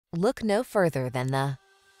Look no further than the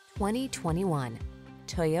 2021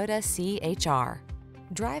 Toyota CHR.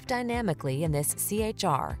 Drive dynamically in this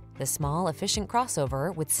CHR, the small, efficient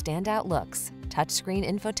crossover with standout looks, touchscreen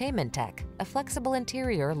infotainment tech, a flexible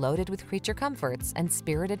interior loaded with creature comforts, and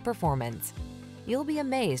spirited performance. You'll be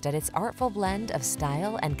amazed at its artful blend of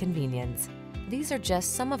style and convenience. These are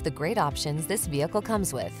just some of the great options this vehicle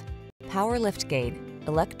comes with: power liftgate,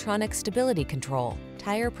 electronic stability control,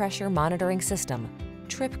 tire pressure monitoring system,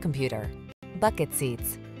 trip computer, bucket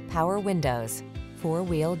seats, power windows,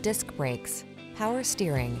 four-wheel disc brakes, power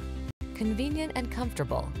steering. Convenient and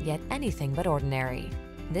comfortable, yet anything but ordinary.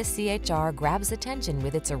 This CHR grabs attention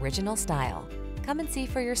with its original style. Come and see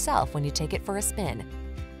for yourself when you take it for a spin.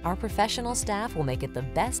 Our professional staff will make it the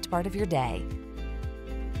best part of your day.